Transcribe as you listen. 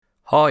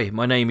Hi,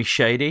 my name is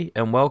Shady,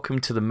 and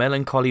welcome to the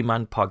Melancholy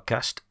Man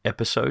Podcast,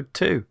 Episode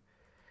 2.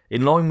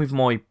 In line with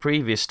my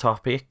previous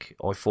topic,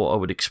 I thought I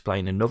would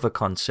explain another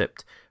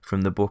concept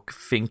from the book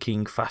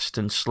Thinking Fast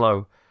and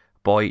Slow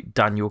by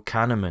Daniel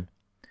Kahneman.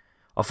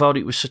 I felt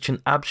it was such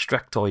an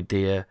abstract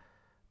idea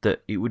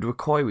that it would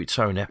require its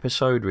own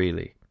episode,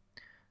 really.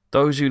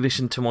 Those who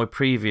listened to my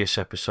previous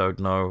episode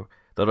know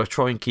that I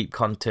try and keep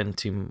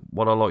content in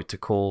what I like to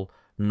call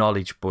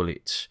knowledge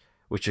bullets,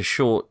 which are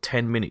short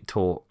 10-minute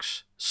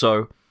talks.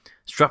 So,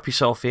 strap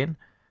yourself in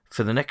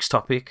for the next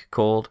topic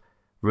called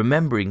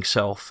Remembering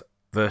Self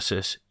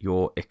versus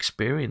Your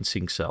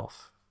Experiencing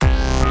Self. To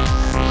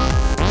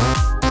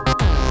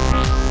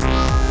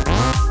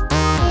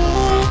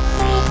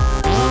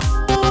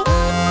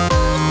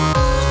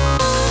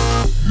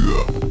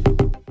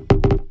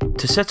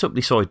set up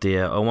this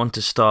idea, I want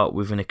to start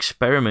with an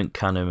experiment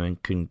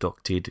Kahneman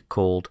conducted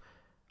called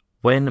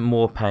When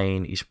More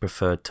Pain is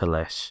Preferred to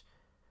Less,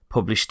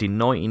 published in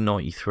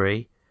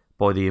 1993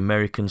 by the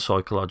American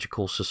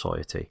Psychological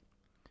Society.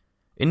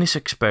 In this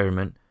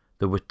experiment,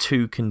 there were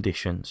two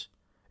conditions.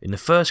 In the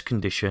first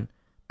condition,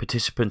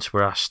 participants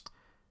were asked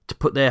to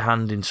put their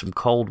hand in some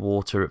cold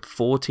water at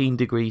 14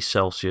 degrees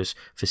Celsius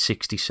for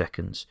 60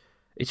 seconds.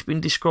 It's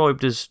been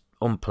described as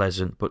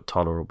unpleasant but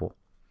tolerable.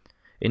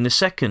 In the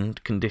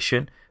second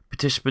condition,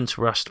 participants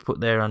were asked to put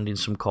their hand in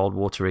some cold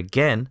water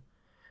again,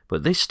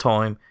 but this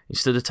time,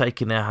 instead of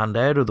taking their hand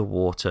out of the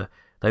water,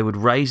 they would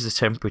raise the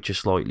temperature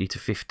slightly to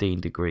 15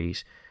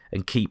 degrees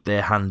and keep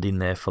their hand in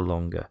there for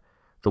longer.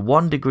 The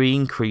 1 degree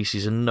increase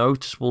is a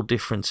noticeable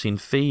difference in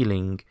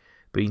feeling,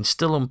 being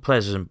still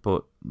unpleasant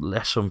but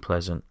less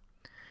unpleasant.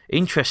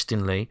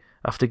 Interestingly,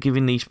 after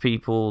giving these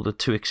people the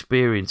two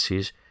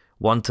experiences,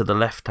 one to the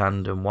left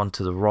hand and one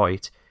to the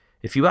right,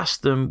 if you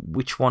ask them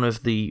which one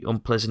of the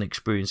unpleasant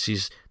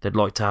experiences they'd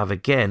like to have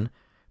again,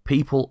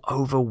 people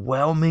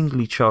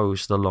overwhelmingly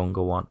chose the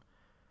longer one.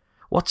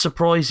 What's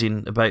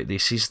surprising about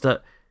this is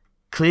that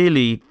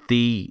clearly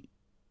the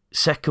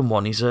second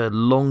one is a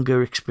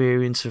longer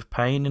experience of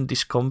pain and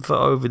discomfort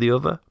over the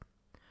other.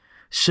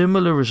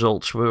 Similar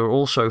results were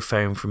also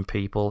found from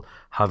people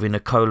having a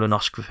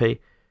colonoscopy,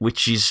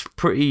 which is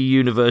pretty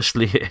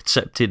universally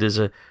accepted as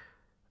an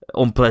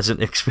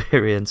unpleasant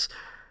experience.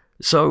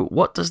 So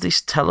what does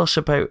this tell us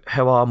about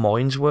how our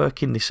minds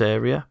work in this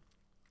area?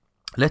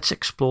 Let's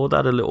explore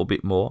that a little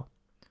bit more.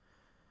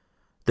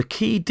 The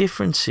key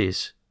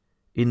differences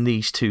in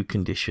these two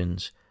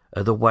conditions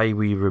are the way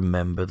we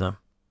remember them.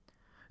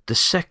 The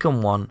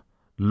second one,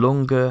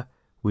 longer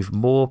with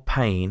more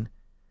pain,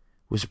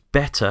 was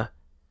better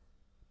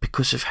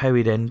because of how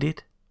it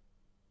ended.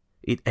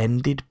 It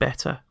ended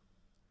better.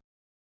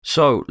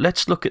 So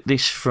let's look at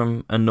this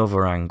from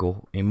another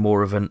angle, in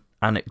more of an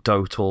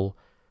anecdotal,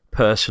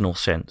 personal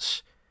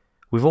sense.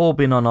 We've all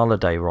been on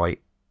holiday,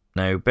 right?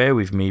 Now bear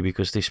with me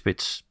because this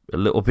bit's a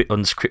little bit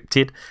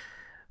unscripted,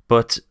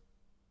 but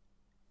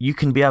you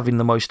can be having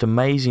the most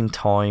amazing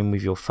time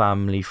with your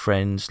family,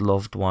 friends,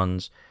 loved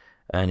ones,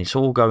 and it's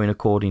all going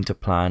according to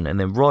plan, and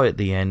then right at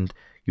the end,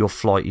 your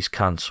flight is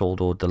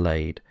cancelled or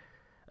delayed.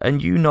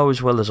 And you know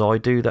as well as I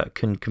do that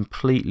can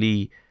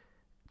completely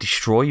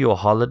destroy your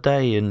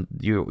holiday and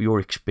your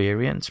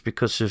experience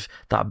because of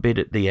that bit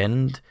at the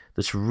end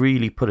that's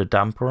really put a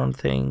damper on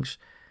things.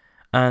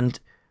 And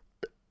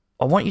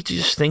I want you to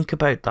just think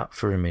about that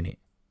for a minute,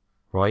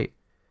 right?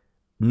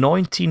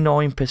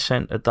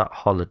 99% of that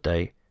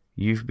holiday,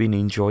 you've been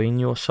enjoying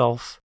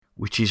yourself,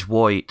 which is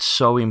why it's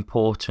so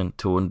important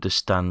to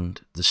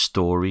understand the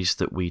stories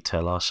that we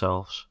tell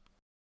ourselves.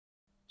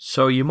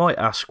 So you might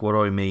ask what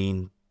I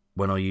mean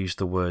when I use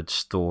the word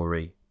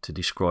story to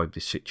describe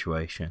this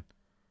situation.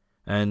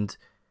 And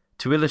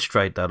to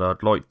illustrate that,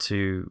 I'd like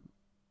to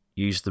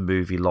use the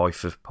movie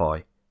Life of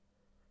Pi.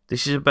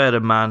 This is about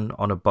a man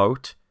on a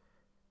boat,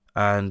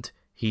 and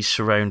he's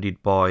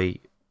surrounded by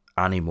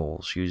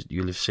animals.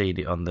 You'll have seen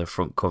it on the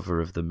front cover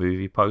of the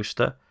movie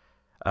poster,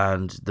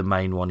 and the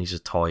main one is a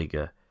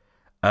tiger.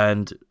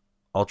 And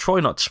I'll try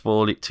not to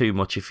spoil it too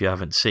much if you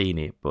haven't seen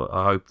it, but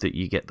I hope that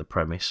you get the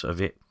premise of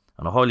it,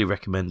 and I highly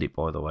recommend it,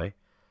 by the way.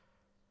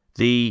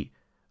 The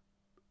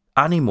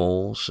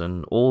animals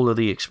and all of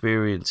the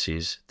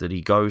experiences that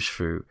he goes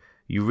through,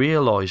 you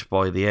realise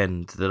by the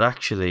end that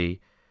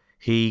actually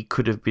he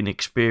could have been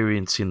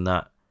experiencing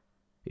that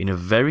in a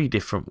very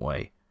different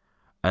way,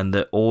 and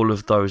that all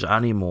of those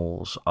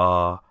animals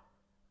are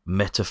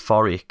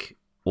metaphoric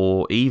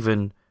or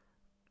even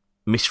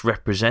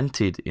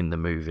misrepresented in the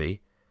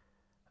movie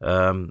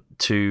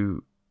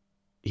to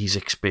his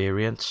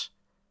experience.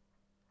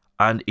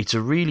 And it's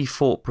a really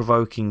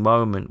thought-provoking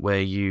moment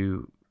where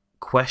you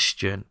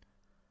question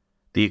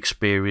the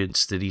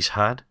experience that he's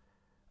had,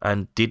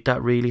 and did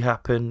that really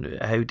happen?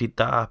 How did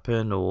that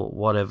happen? Or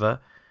whatever.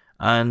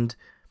 And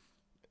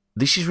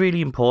this is really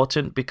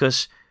important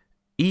because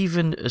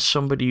even as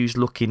somebody who's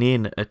looking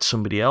in at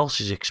somebody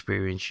else's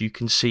experience, you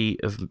can see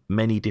of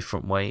many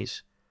different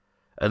ways.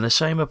 And the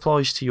same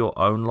applies to your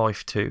own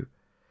life too.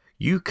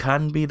 You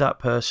can be that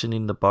person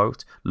in the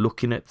boat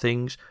looking at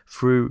things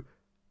through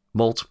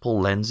multiple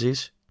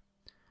lenses.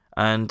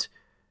 And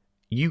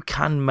you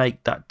can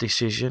make that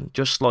decision,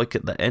 just like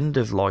at the end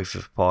of Life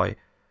of Pi,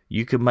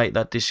 you can make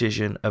that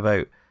decision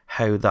about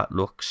how that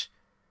looks.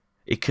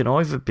 It can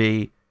either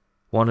be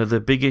one of the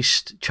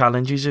biggest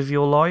challenges of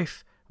your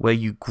life, where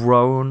you've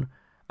grown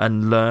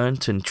and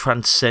learnt and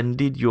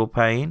transcended your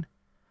pain,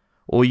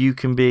 or you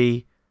can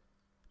be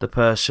the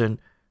person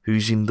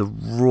who's in the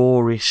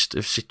rawest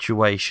of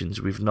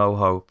situations with no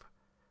hope,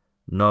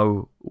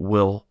 no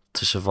will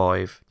to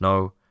survive,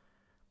 no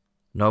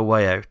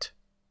way out.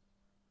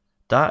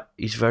 That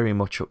is very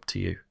much up to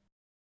you.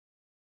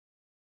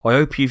 I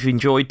hope you've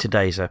enjoyed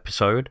today's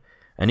episode,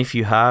 and if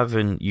you have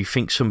and you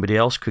think somebody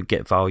else could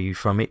get value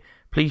from it,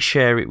 please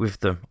share it with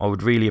them. I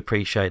would really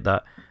appreciate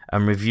that.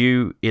 And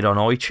review it on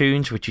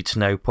iTunes, which it's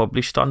now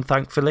published on,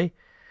 thankfully.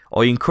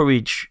 I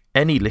encourage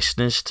any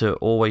listeners to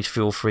always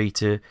feel free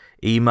to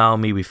email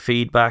me with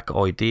feedback,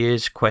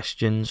 ideas,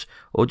 questions,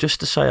 or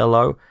just to say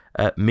hello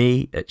at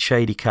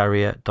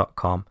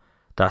me@shadycarrier.com.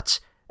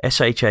 That's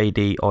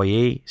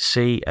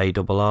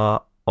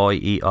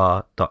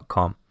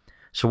SHADIECARRIER.com.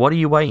 So what are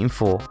you waiting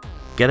for?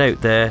 Get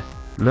out there,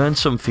 learn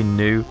something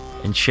new,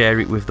 and share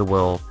it with the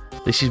world.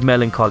 This is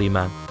Melancholy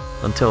Man.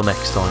 Until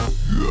next time.